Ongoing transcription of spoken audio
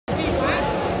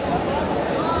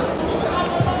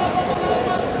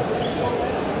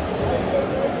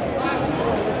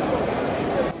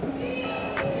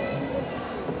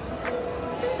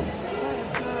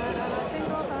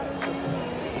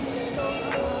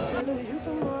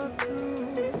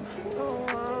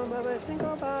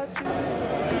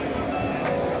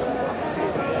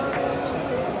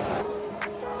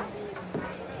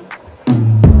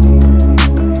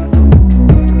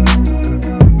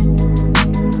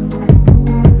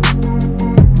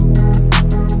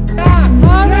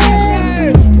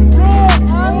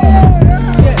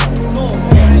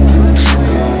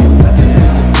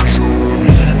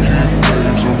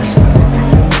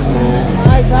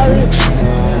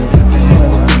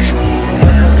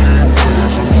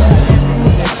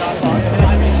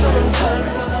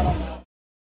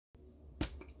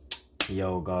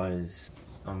guys,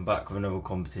 I'm back with another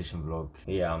competition vlog.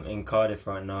 Yeah, I'm in Cardiff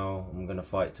right now. I'm gonna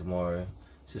fight tomorrow.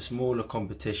 It's a smaller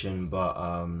competition,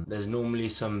 but there's normally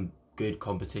some good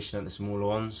competition at the smaller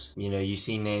ones. You know, you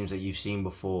see names that you've seen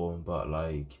before, but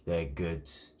like they're good.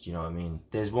 Do you know what I mean?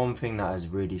 There's one thing that has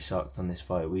really sucked on this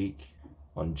fight week.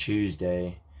 On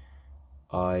Tuesday,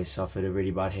 I suffered a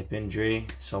really bad hip injury.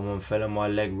 Someone fell on my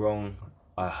leg wrong.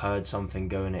 I heard something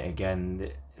go in it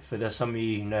again. For some of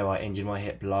you who know, I injured my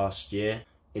hip last year.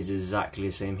 It's exactly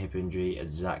the same hip injury,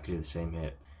 exactly the same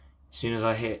hip. As soon as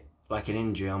I hit like an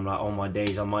injury, I'm like, oh my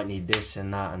days, I might need this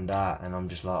and that and that, and I'm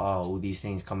just like, oh, all these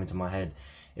things come into my head.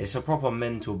 It's a proper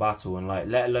mental battle, and like,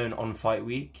 let alone on fight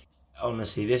week.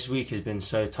 Honestly, this week has been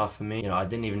so tough for me. You know, I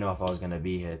didn't even know if I was gonna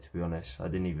be here, to be honest. I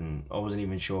wasn't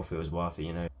even sure if it was worth it,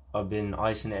 you know. I've been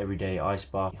icing it every day, ice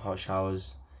bath, hot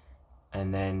showers,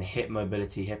 and then hip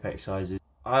mobility, hip exercises.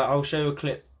 I'll show a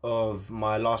clip of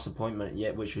my last appointment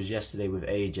yet, which was yesterday with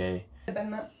AJ.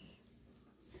 Bend that.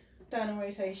 External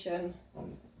rotation,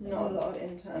 not a lot of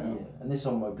internal. Yeah, and this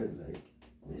on my good leg.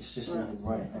 It's just in the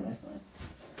right, isn't it?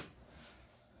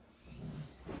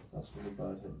 That's really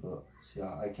bad hip, but see,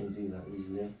 I can do that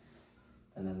easily,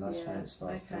 and then that's when it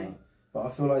starts to. But I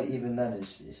feel like even then, it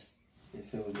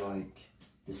feels like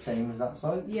the same as that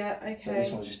side. Yeah, okay. But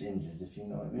this one's just injured, if you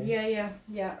know what I mean.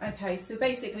 Yeah. Okay, so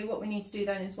basically what we need to do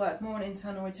then is work more on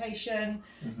internal rotation,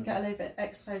 get a little bit of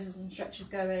exercises and stretches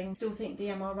going. Still think the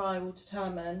MRI will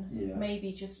determine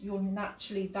maybe just you're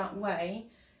naturally that way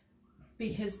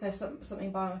because there's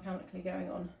something biomechanically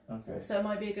going on. Okay. So it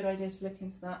might be a good idea to look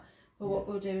into that. But what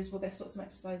we'll do is we'll get sort some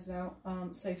exercises out.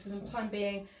 So for the time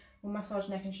being, we'll massage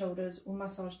neck and shoulders, we'll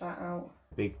massage that out.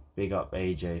 Big up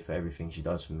AJ for everything she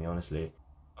does for me, honestly.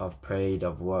 I've prayed,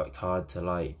 I've worked hard to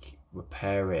like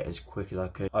repair it as quick as I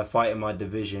could. I fight in my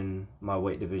division, my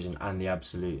weight division, and the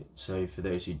absolute. So for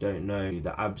those who don't know,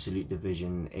 the absolute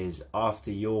division is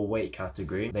after your weight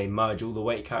category. They merge all the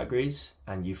weight categories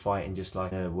and you fight in just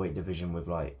like a weight division with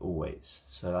like all weights.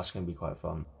 So that's going to be quite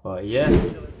fun. But yeah.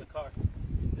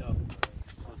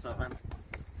 What's up, man?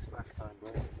 Smash time,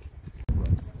 bro.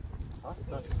 Huh?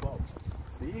 12.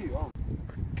 For you? Oh.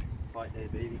 Fight day,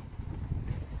 baby.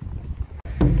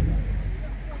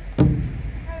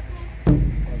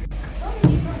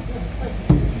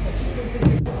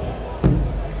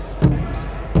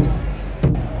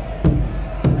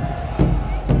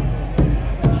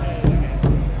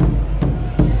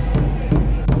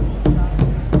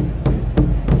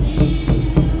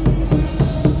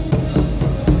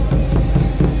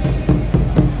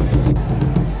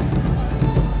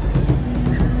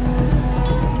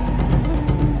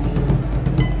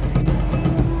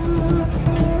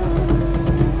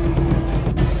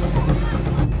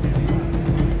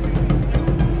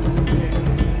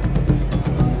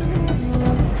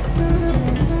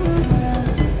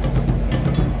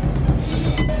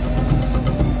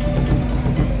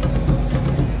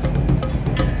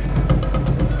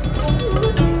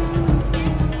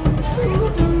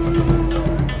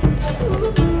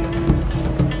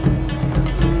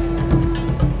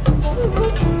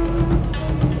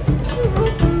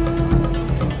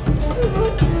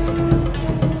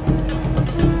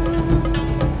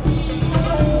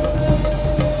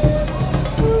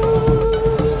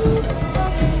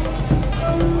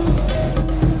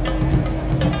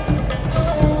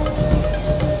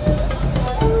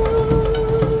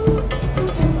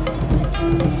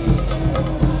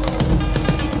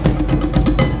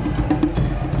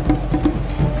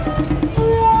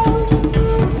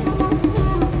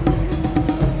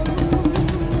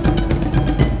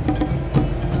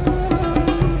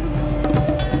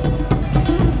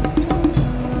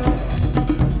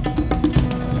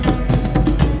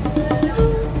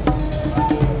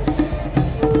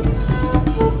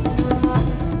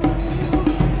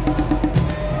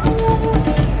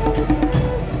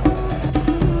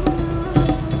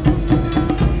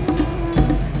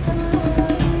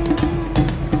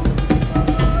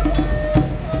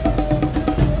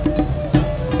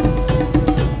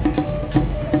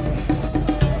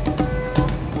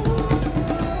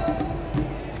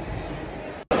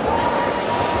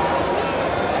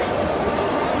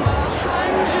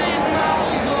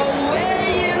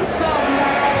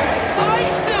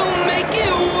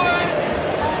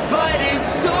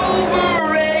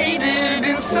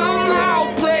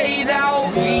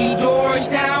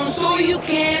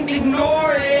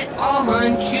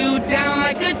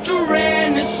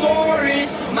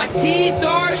 My teeth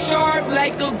are sharp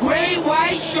like a great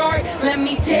white shark. Let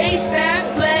me taste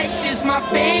that flesh, it's my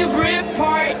favorite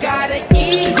part. Got an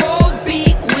eagle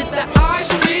beak with the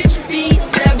ostrich feet,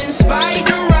 7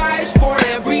 spider eyes for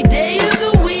every day of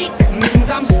the week.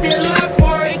 Means I'm still at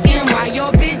work.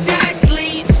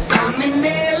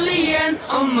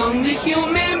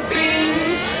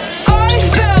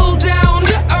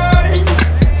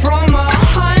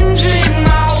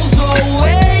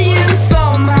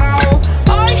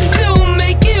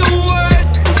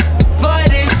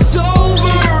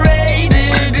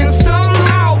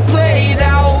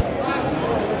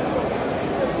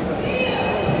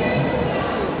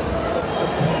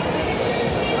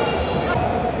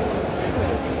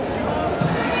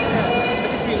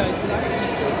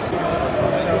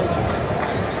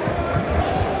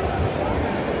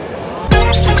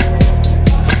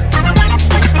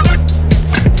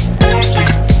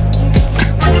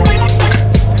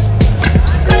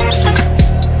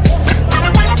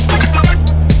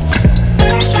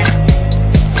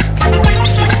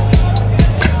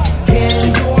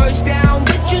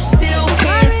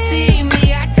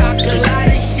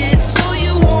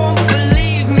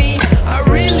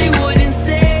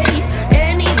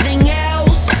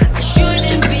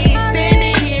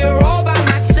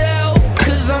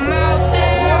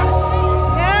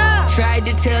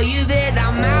 tell you that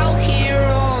I'm out here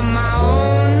on my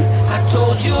own. I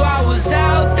told you I was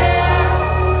out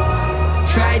there.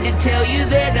 Tried to tell you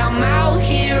that I'm out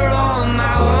here on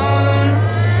my own.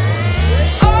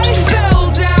 I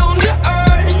fell down to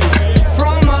earth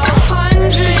from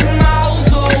 100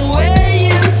 miles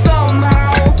away, and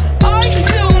somehow I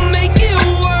still make it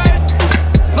work.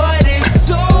 But it's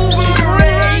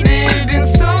overrated and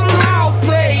somehow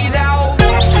played out.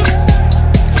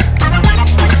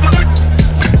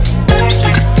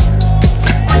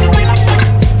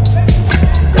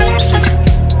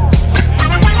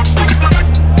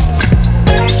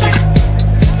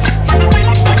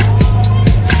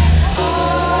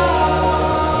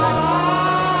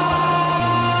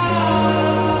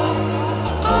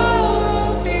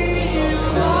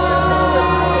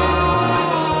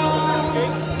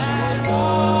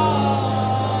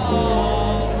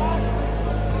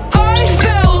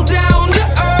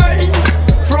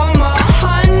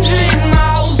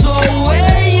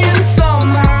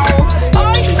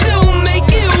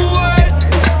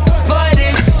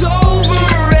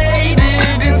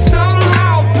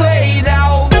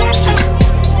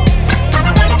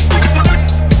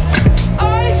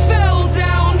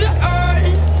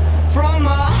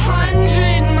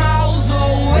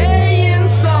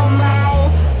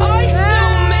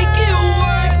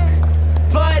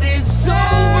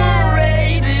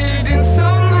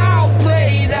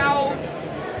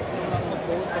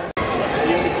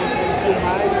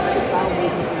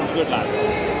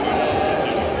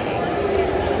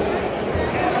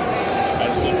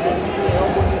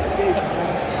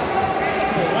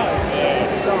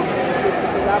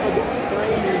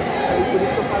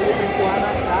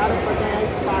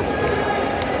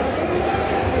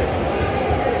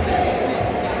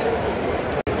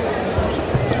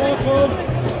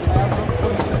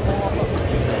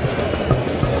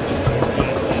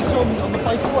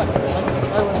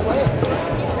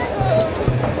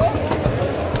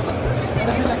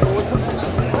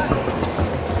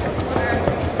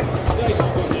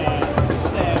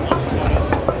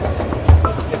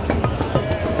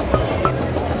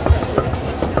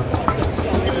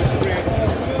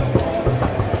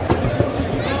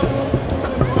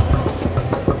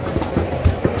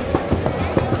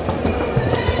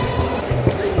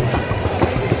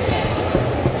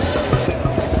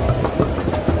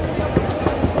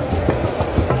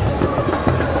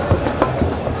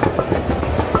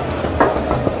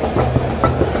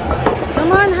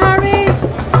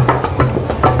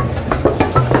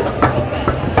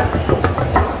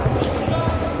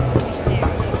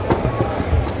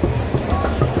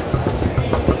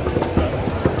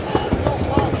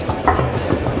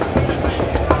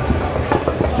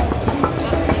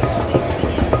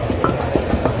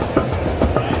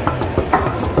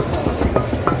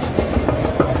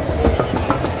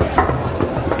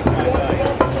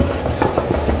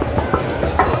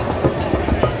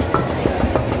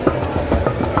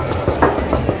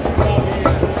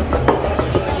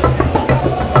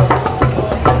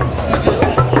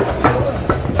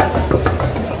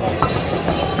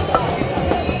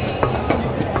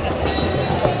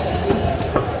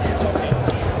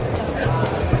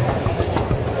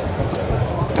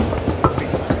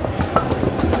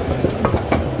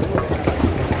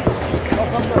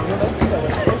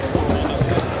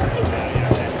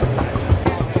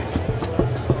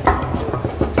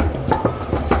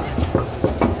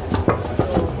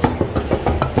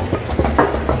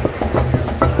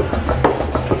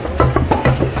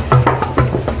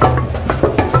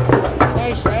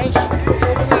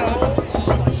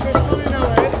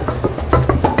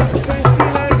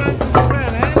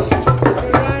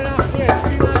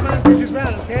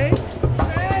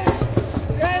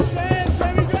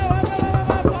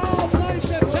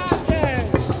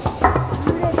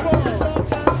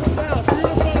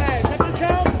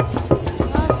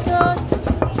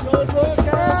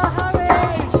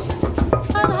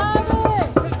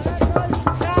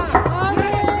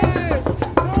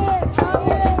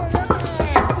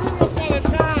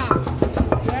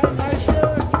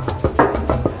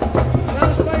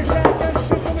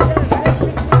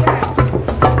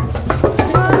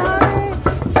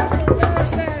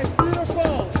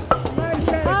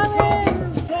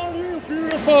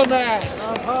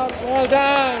 Well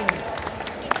done.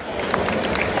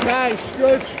 Nice,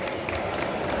 good.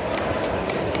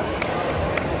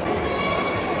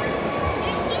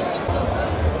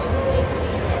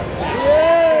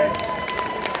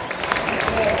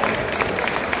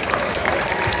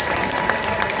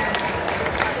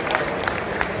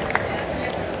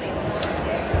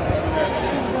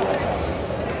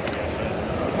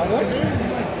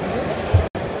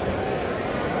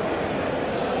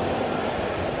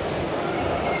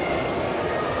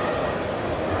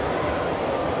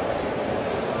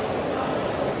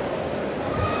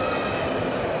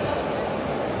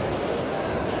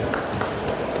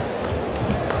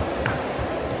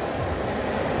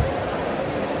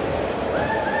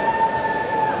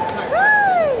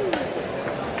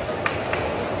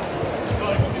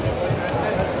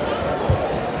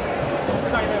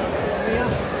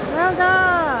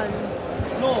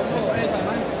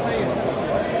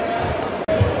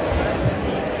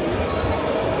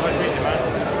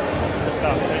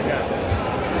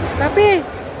 Papi!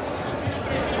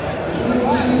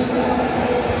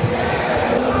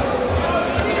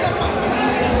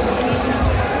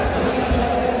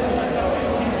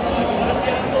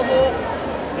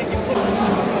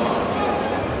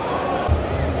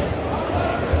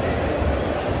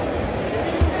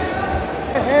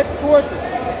 Head foot.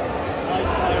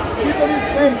 Sit on his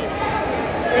face.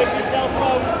 Spread yourself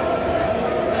out.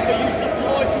 Remember, use the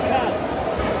floor if you can.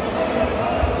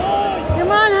 Nice.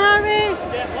 Come on, Harry!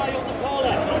 Get high on the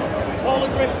collar. Collar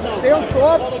grip now. Stay on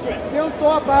top. Collar grip. Stay on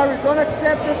top, Harry. Don't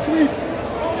accept the sweep.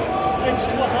 Switch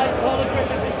to a high collar grip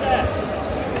if it's there.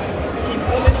 Keep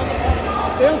pulling on the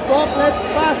pad. Stay on top. Let's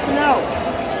pass now.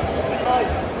 High.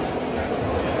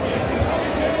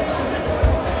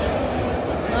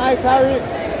 Nice, Harry.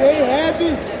 Stay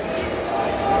heavy.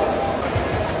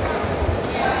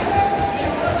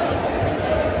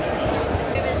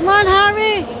 Come on,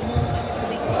 Harry.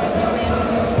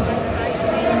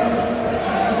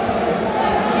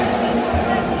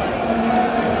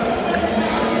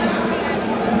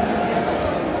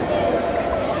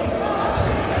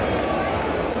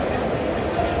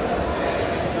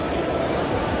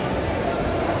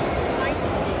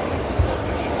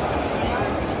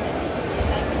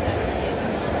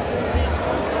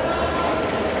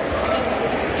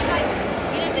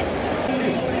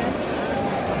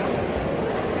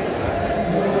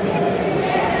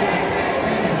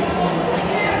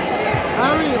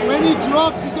 When he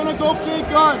drops, he's gonna go kick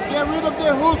guard. Get rid of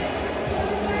the hook.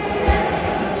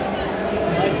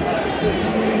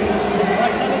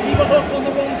 Right, now leave a hook on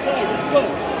the wrong side. Let's go.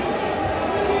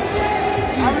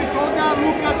 Harry, go down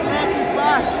Lucas left and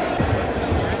pass.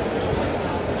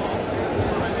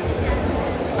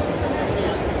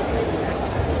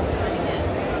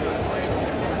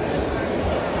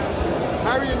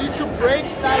 Harry, you need to break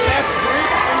that left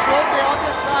grip and go the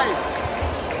other side.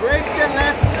 Break the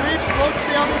left grip, go to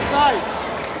the other side.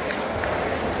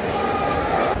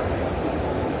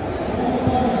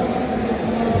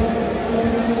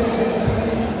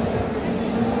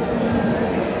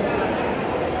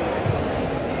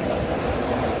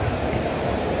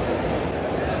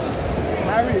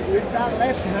 Harry, with that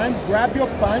left hand, grab your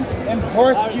pants and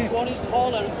horse Harry's kick. on his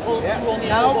collar and pull through on the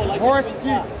Now, elbow like horse a kick.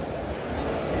 pass.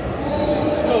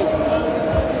 Let's go.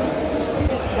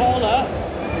 His collar.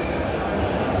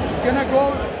 He's gonna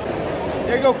go.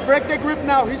 There you go. Break the grip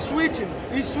now. He's switching.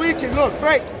 He's switching. Look,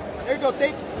 break. There you go.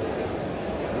 Take.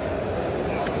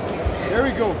 There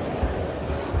we go.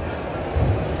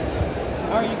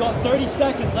 Harry, you got 30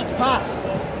 seconds. Let's pass.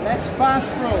 Let's pass,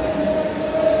 bro.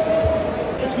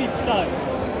 The sweep style.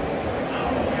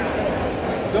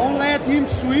 Don't let him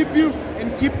sweep you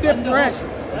and keep the pressure.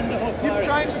 And the hook. Keep Harry.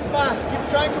 trying to pass. Keep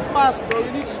trying to pass, bro.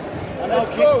 You need to. And now Let's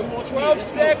kick go. towards me. 12 Let's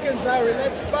go. seconds, Harry.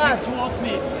 Let's pass. Kick towards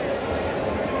me.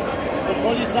 But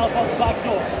pull yourself out the back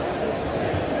door.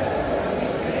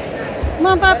 Come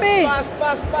on, Papi. Pass,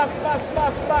 pass, pass, pass,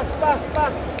 pass, pass, pass,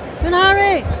 pass. Come on,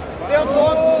 Harry. Stay on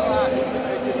top.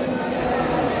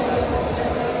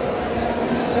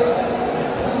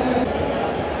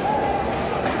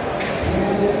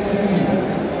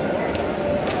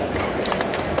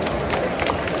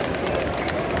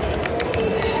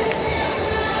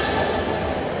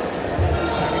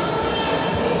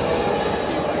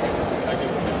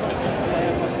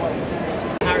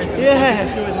 Yeah,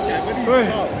 let's go with this guy. But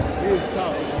he was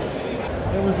tough.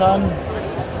 It was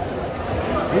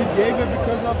He gave it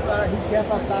because of he kept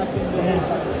attacking the head.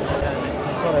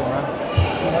 sorry, man.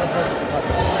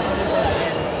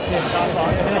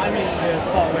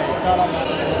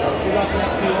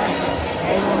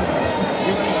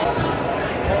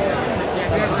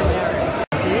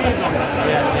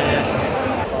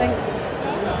 Thank you.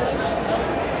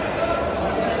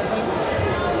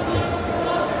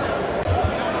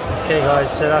 Okay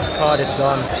guys, so that's Cardiff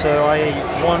done. So I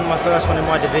won my first one in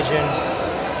my division,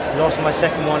 lost my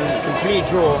second one, complete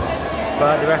draw,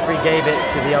 but the referee gave it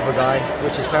to the other guy,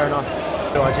 which is fair enough.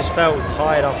 So I just felt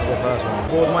tired after the first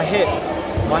one. Well, my hip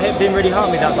didn't really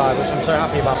hurt me that bad, which I'm so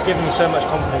happy about. It's given me so much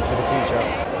confidence for the future.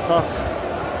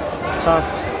 Tough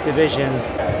division.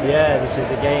 Yeah, this is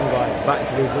the game, guys. Back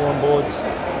to the drawing boards.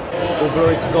 All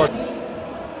glory to God.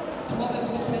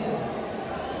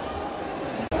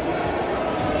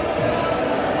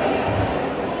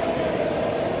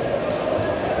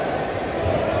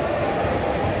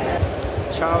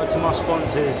 Shout out to my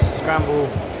sponsors, Scramble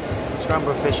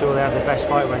Official, they have the best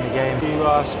fighter in the game. Do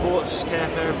sports care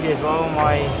therapy as well,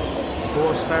 my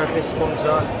sports therapist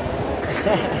sponsor.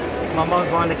 My mum's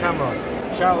behind the camera.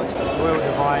 shout out to Royal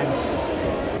Divine.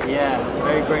 Yeah,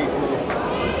 very grateful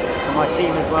for my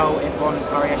team as well, Ipon,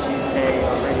 Harry UK,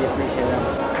 I really appreciate them.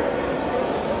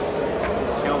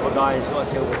 Silver guys, got a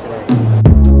silver today.